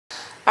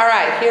All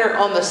right, here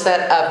on the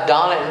set of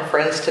Donna and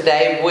Friends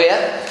today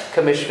with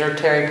Commissioner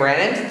Terry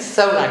Brannon. It's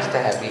so nice to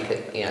have you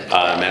in.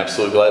 I'm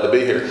absolutely glad to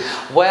be here.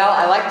 Well,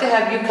 I like to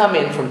have you come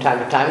in from time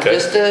to time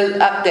just to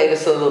update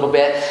us a little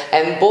bit.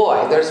 And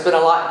boy, there's been a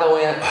lot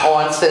going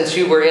on since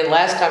you were in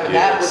last time, and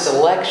that was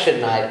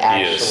election night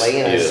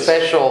actually, and a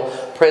special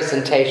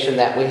presentation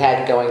that we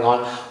had going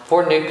on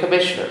for new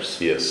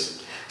commissioners. Yes.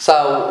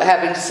 So,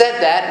 having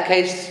said that, in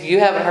case you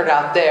haven't heard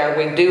out there,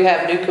 we do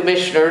have new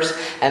commissioners,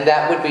 and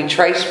that would be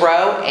Trace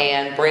Rowe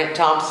and Brent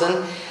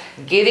Thompson,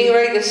 getting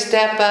ready to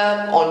step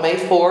up on May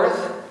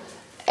 4th.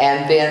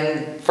 And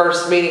then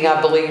first meeting,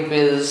 I believe,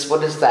 is,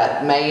 what is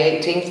that,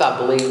 May 18th, I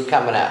believe,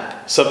 coming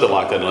up. Something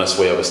like that, unless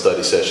we have a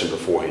study session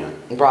beforehand.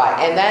 Right,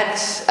 and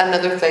that's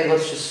another thing.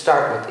 Let's just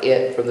start with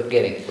it from the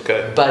beginning.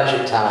 Okay.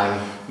 Budget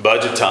time.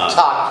 Budget time.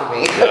 Talk to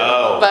me.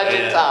 Oh,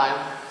 Budget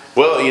time.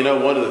 Well, you know,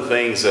 one of the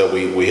things that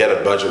we had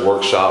a budget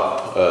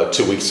workshop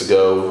 2 weeks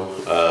ago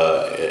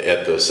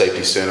at the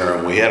Safety Center,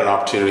 and we had an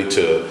opportunity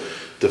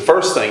the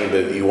first thing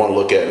that you want to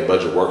look at in a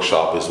budget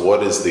workshop is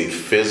what is the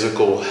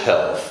physical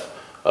health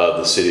of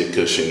the City of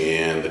Cushing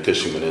and the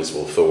Cushing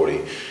Municipal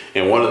Authority.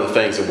 And one of the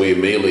things that we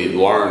immediately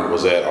learned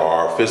was that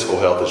our physical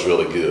health is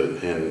really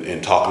good,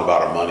 and talking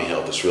about our money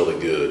health is really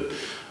good.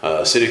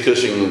 City of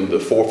Cushing, the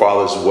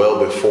forefathers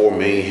well before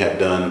me have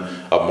done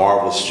a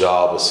marvelous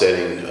job of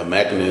setting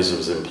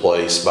mechanisms in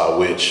place by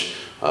which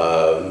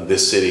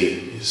this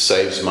city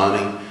saves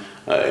money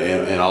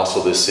and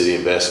also this city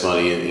invests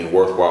money in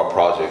worthwhile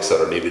projects that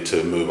are needed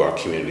to move our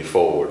community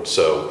forward.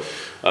 So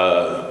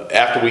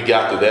after we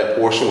got to that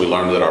portion, we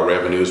learned that our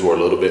revenues were a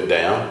little bit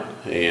down,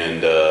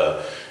 and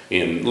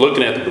in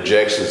looking at the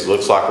projections, it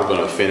looks like we're going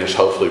to finish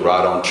hopefully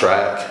right on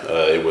track.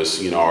 It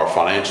was, you know, our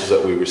financials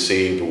that we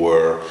received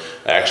were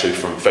actually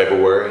from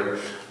February,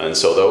 and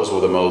so those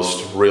were the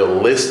most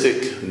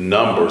realistic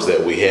numbers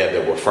that we had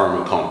that were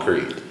firm and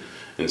concrete.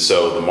 And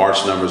so the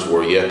March numbers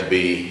were yet to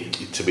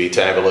be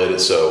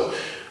tabulated. So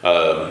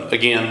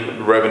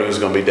again, revenue is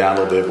going to be down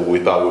a little bit, but we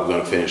thought we were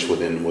going to finish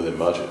within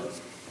budget.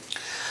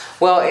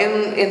 Well,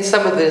 in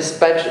some of this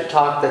budget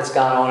talk that's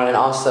gone on, and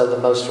also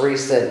the most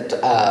recent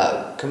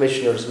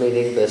commissioners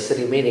meeting, the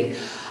city meeting,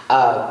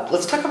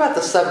 let's talk about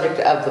the subject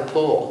of the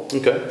pool.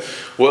 Okay.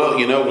 Well,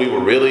 you know, we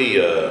were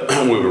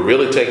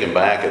really taken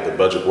back at the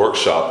budget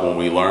workshop when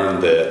we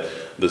learned that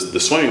the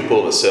swimming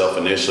pool itself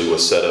initially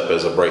was set up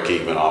as a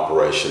break-even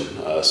operation.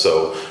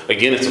 So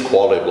again, it's a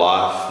quality of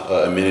life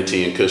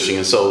amenity in Cushing,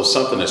 and so it's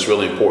something that's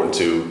really important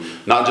to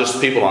not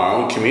just people in our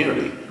own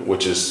community,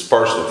 which is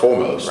first and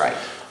foremost. Right.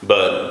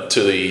 But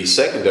to the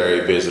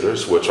secondary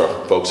visitors, which are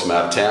folks from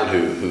out of town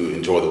who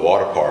enjoy the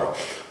water park.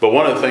 But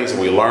one of the things that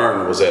we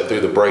learned was that through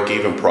the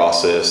break-even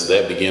process,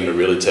 that began to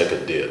really take a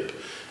dip.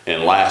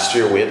 And last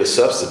year, we had to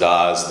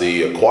subsidize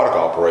the aquatic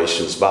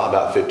operations by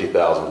about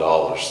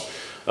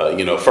 $50,000.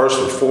 You know, first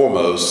and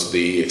foremost,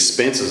 the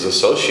expenses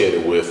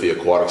associated with the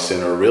aquatic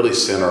center really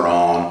center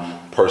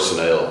on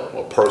personnel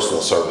or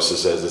personal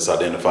services as it's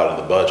identified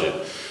in the budget.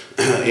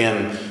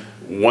 And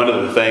one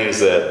of the things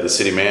that the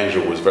city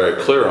manager was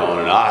very clear on,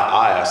 and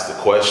I asked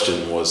the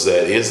question, was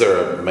that is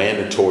there a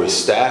mandatory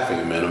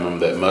staffing minimum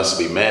that must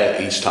be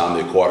met each time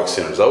the aquatic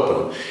center is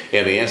open?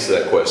 And the answer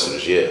to that question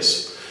is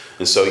yes.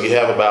 And so you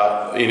have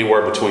about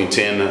anywhere between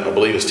 10, I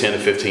believe it's 10 to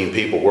 15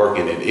 people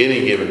working at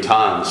any given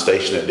time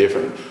stationed at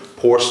different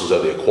portions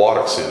of the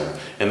aquatic center,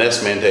 and that's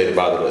mandated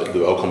by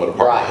the Oklahoma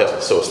Department of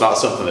Health. So it's not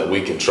something that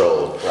we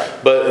control. Right.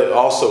 But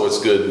also it's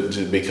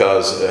good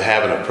because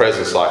having a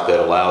presence like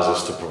that allows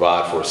us to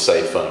provide for a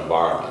safe, fun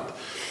environment.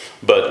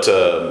 But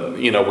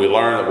you know, we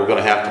learned that we're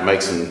going to have to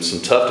make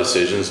some tough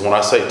decisions. When I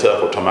say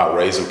tough, we're talking about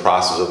raising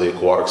prices of the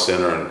aquatic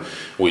center, and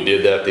we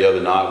did that the other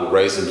night. We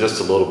raised them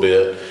just a little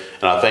bit.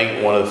 And I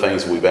think one of the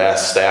things we've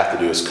asked staff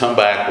to do is come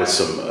back with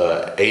some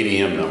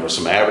ADM numbers,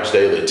 some average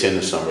daily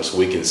attendance numbers, so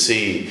we can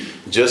see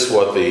just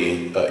what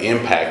the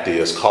impact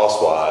is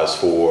cost-wise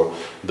for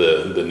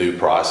the new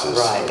prices.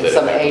 Right, and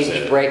some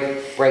age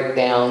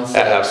breakdowns.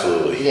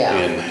 Absolutely.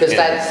 Yeah, because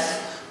that's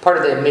part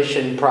of the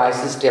admission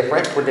price is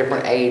different for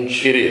different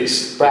age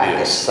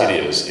brackets. It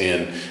is.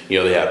 And you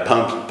know, they have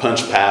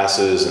punch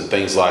passes and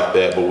things like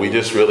that, but we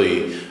just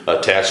really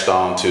attached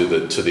on to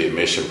the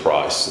admission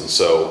price. And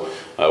so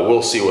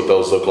we'll see what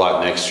those look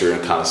like next year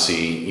and kind of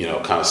see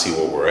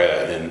where we're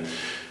at.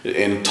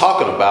 And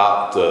talking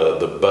about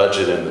the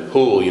budget and the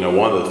pool, you know,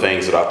 one of the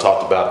things that I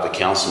talked about at the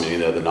council meeting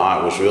the other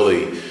night was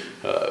really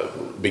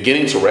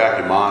beginning to wrap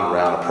your mind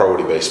around a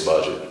priority-based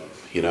budget.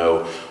 You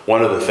know,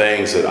 one of the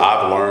things that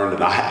I've learned,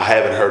 and I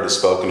haven't heard it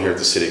spoken here at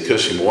the City of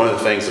Cushing, but one of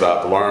the things that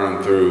I've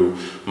learned through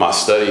my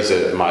studies,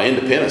 my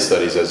independent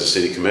studies as a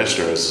city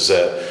commissioner, is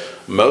that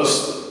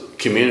most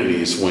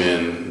communities,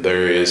 when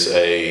there is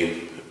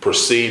a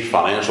perceived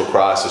financial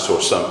crisis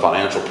or some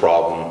financial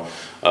problem,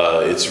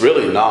 it's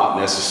really not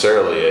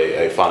necessarily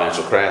a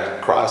financial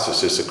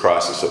crisis, it's a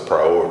crisis of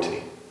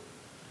priority.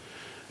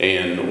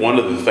 And one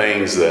of the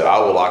things that I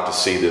would like to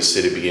see this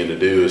city begin to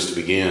do is to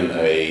begin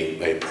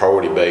a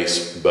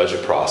priority-based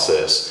budget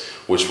process,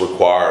 which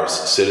requires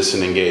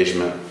citizen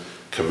engagement,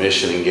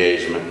 commission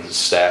engagement,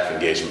 staff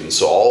engagement. And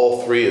so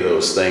all three of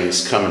those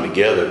things coming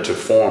together to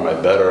form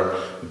a better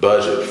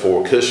budget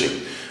for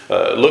Cushing.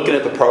 Looking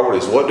at the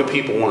priorities, what do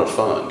people want to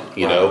fund?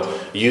 You know,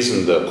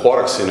 using the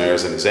aquatic center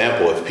as an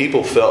example, if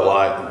people felt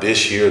like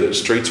this year that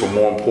streets were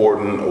more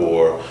important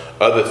or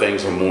other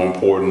things were more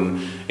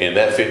important, and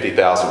that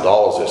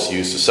 $50,000 that's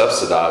used to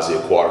subsidize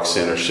the aquatic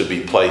center should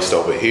be placed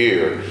over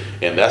here,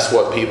 and that's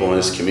what people in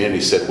this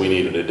community said we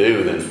needed to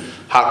do, then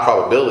high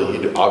probability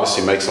you'd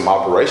obviously make some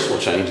operational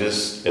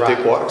changes at the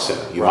aquatic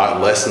center. You might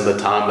lessen the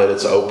time that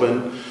it's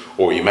open,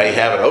 or you may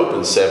have it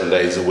open 7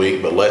 days a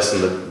week, but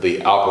lessen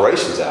the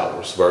operations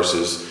hours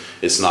versus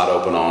it's not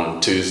open on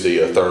Tuesday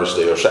or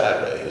Thursday or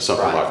Saturday or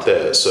something like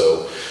that.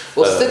 So,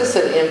 well,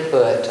 citizen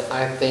input,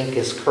 I think,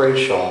 is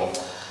crucial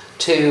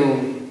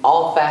to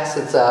all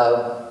facets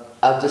of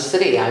the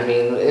city. I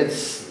mean,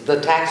 it's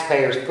the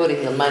taxpayers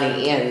putting the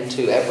money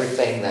into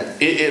everything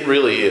that... It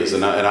really is,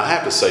 and I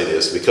have to say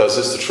this because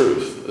it's the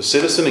truth. The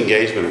citizen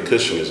engagement in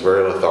Cushing is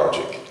very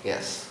lethargic.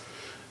 Yes.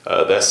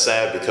 That's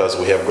sad because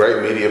we have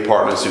great media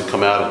partners who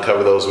come out and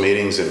cover those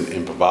meetings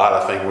and provide,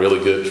 I think,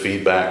 really good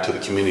feedback to the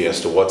community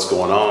as to what's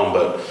going on.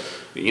 But,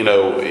 you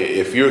know,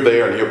 if you're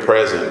there and you're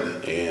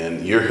present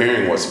and you're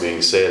hearing what's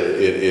being said,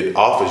 it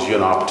offers you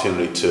an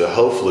opportunity to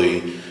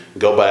hopefully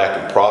go back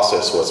and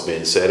process what's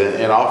being said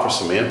and offer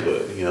some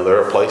input. You know,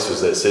 there are places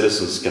that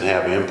citizens can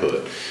have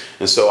input.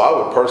 And so I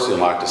would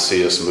personally like to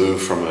see us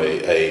move from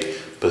a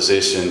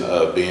position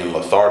of being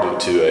lethargic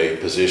to a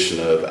position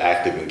of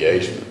active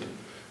engagement.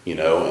 You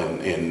know,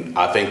 and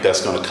I think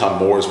that's going to come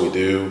more as we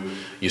do.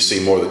 You see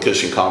more of the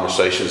Cushing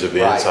Conversations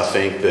events. I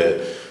think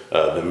that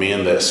the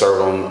men that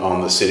serve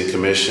on the city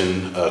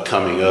commission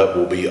coming up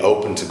will be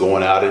open to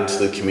going out into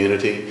the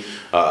community.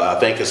 I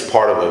think as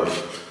part of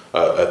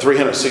a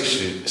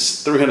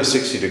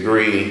 360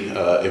 degree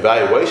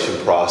evaluation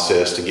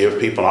process to give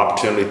people an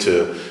opportunity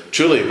to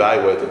truly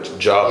evaluate the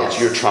job that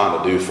you're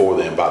trying to do for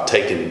them by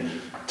taking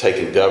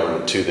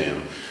government to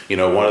them. You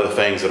know, one of the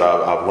things that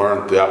I've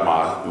learned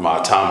throughout my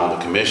time on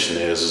the commission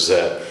is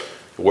that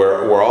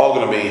we're all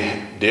going to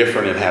be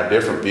different and have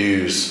different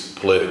views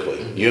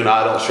politically. You and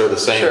I don't share the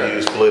same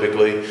views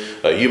politically.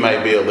 You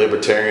may be a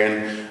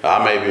libertarian,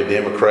 I may be a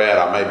Democrat,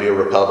 I may be a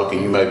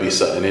Republican, you may be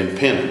an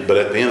independent. But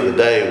at the end of the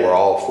day, we're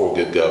all for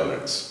good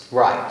governance.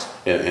 Right.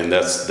 And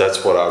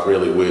that's what I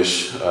really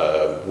wish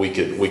we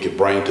could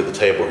bring to the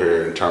table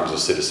here in terms of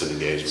citizen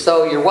engagement.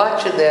 So you're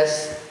watching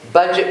this.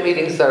 Budget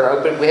meetings that are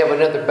open. We have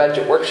another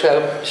budget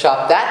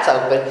workshop that's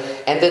open,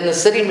 and then the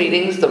city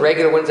meetings, the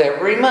regular ones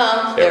every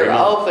month, they're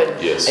open.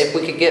 Yes. If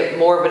we could get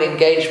more of an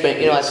engagement,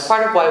 you know, that's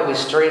part of why we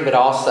stream it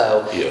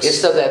also, is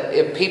so that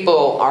if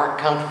people aren't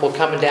comfortable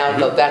coming down,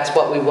 though, that's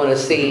what we want to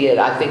see. And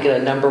I think in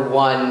a number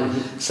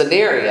one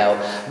scenario,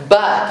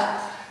 but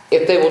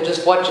if they will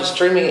just watch it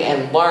streaming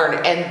and learn,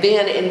 and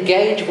then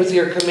engage with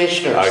your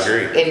commissioners. I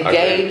agree.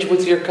 Engage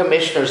with your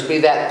commissioners, be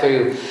that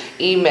through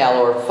email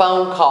or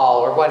phone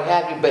call or what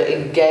have you, but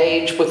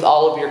engage with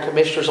all of your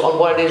commissioners on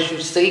what it is you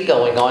see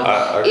going on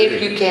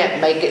if you can't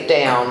make it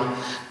down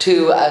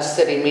to a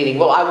city meeting.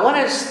 Well, I want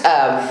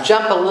to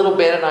jump a little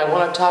bit, and I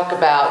want to talk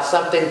about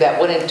something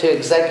that went into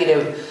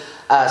executive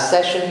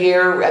session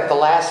here at the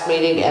last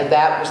meeting, and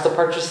that was the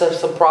purchase of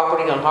some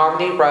property on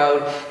Harmony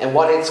Road and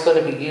what it's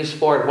going to be used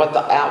for and what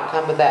the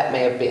outcome of that may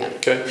have been.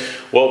 Okay.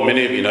 Well,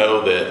 many of you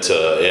know that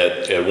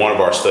at one of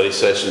our study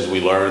sessions,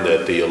 we learned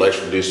that the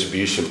electric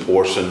distribution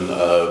portion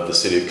of the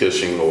City of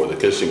Cushing, or the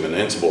Cushing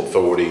Municipal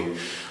Authority,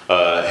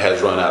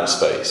 has run out of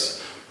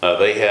space.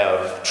 They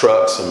have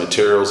trucks and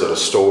materials that are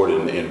stored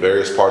in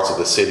various parts of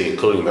the city,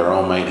 including their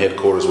own main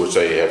headquarters, which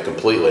they have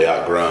completely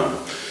outgrown.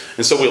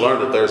 And so we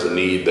learned that there's a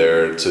need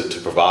there to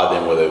provide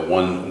them with a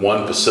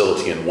one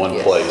facility in one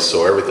place,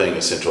 so everything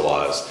is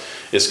centralized.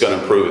 It's going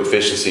to improve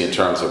efficiency in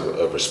terms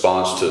of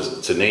response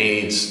to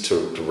needs,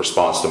 to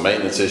response to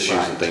maintenance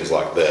issues and things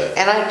like that.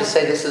 And I have to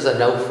say, this is a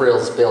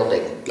no-frills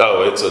building.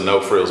 Oh, it's a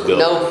no-frills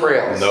building. No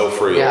frills. No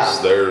frills. Yeah.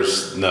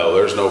 There's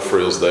no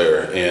frills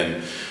there.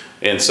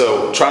 And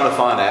so trying to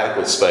find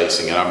adequate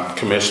spacing, and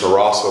Commissioner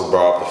Rossler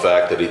brought up the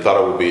fact that he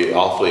thought it would be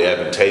awfully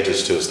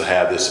advantageous to us to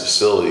have this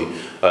facility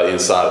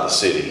inside of the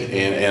city.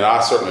 And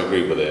I certainly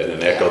agree with that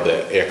and echoed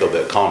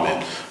that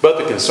comment. But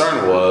the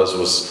concern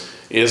was,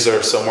 is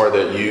there somewhere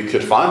that you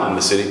could find in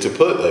the city to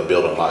put a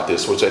building like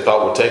this, which they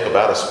thought would take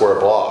about a square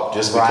block,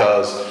 just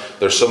because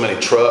there's so many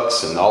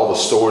trucks and all the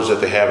storage that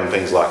they have and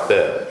things like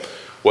that.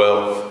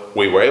 Well,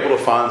 we were able to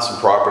find some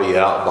property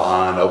out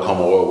behind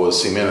Oklahoma Oilwood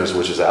Cementers,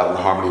 which is out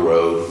on Harmony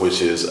Road,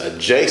 which is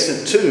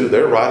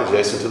they're right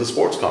adjacent to the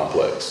sports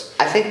complex.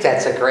 I think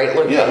that's a great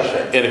location.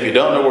 Yeah. And if you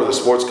don't know where the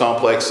sports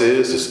complex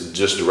is, it's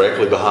just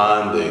directly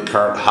behind the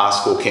current high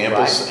school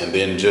campus. And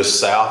then just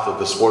south of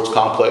the sports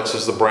complex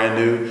is the brand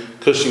new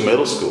Cushing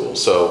Middle School.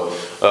 So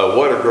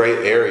what a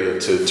great area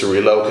to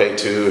relocate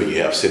to.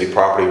 You have city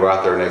property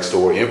right there next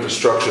door.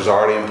 Infrastructure is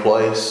already in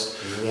place.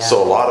 Yeah.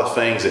 So a lot of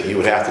things that you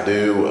would have to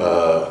do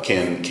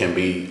can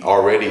be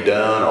already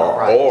done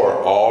or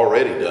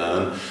already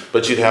done,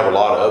 but you'd have a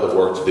lot of other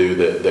work to do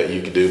that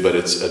you could do, but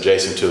it's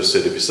adjacent to a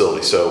city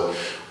facility. So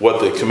what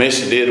the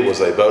commission did was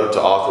they voted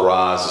to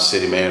authorize the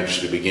city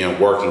manager to begin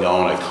working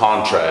on a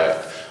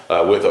contract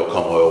with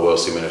Oklahoma Oil Well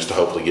Cementers to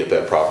hopefully get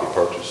that property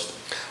purchased.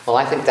 Well,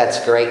 I think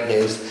that's great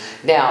news.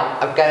 Now,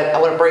 I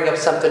want to bring up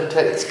something,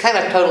 it's kind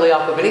of totally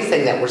off of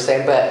anything that we're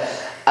saying, but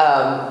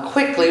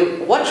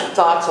quickly, what's your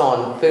thoughts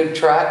on food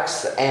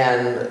trucks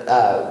and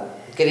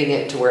getting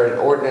it to where an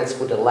ordinance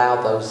would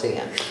allow those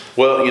in?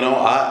 Well, you know,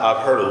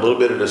 I've heard a little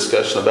bit of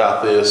discussion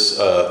about this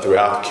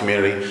throughout the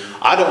community.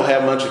 I don't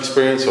have much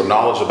experience or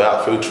knowledge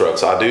about food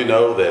trucks. I do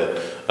know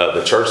that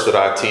the church that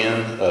I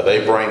attend,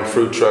 they bring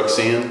food trucks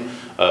in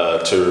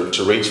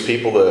to reach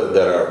people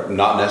that are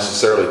not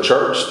necessarily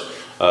churched.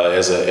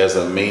 As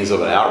a means of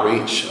an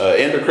outreach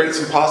and to create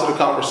some positive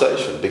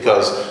conversation,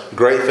 because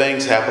great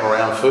things happen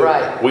around food.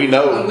 Right. We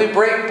know when we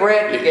break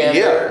bread together.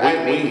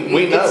 Yeah,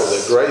 we know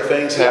that great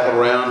things happen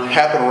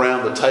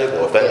around the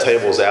table. If that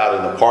table is out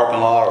in the parking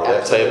lot or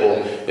that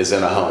table is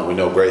in a home, we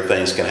know great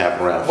things can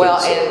happen around food. Well,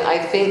 and I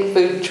think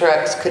food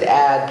trucks could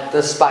add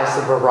the spice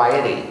of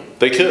variety.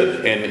 They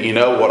could, and you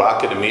know what I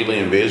could immediately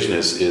envision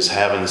is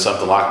having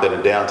something like that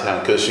in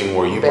downtown Cushing,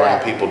 where you bring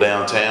people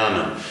downtown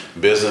and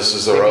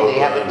businesses are open. They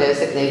have a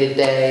designated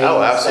day.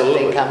 Oh,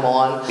 absolutely. That they come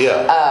on.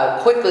 Yeah.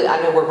 Quickly,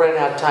 I know we're running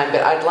out of time,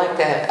 but I'd like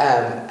to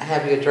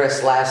have you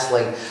address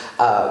lastly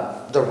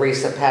the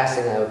recent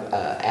passing of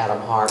Adam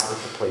Hart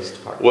with the police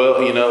department.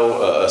 Well, you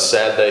know, a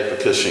sad day for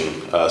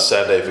Cushing.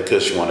 Sad day for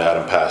Cushing when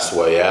Adam passed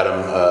away.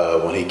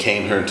 Adam, when he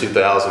came here in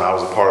 2000, I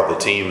was a part of the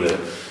team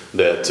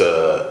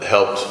that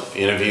helped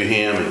interview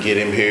him and get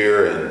him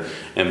here,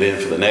 and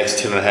then for the next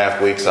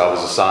 10.5 weeks I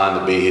was assigned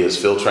to be his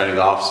field training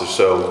officer,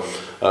 so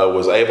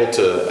was able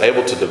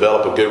to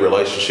develop a good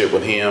relationship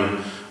with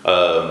him,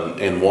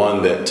 and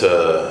one that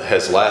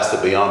has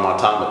lasted beyond my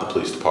time at the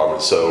police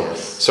department. So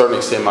certainly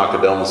extend my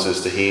condolences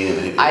to he and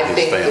his family. I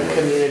think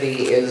the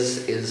community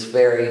is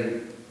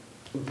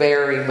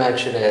very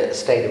much in a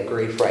state of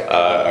grief right now.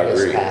 I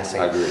agree. Passing.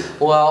 I agree.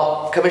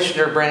 Well,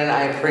 Commissioner Brannon,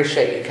 I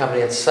appreciate you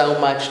coming in so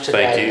much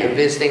today and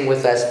visiting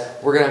with us.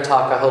 We're going to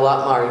talk a whole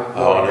lot more.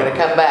 We're going to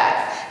come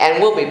back,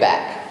 and we'll be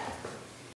back.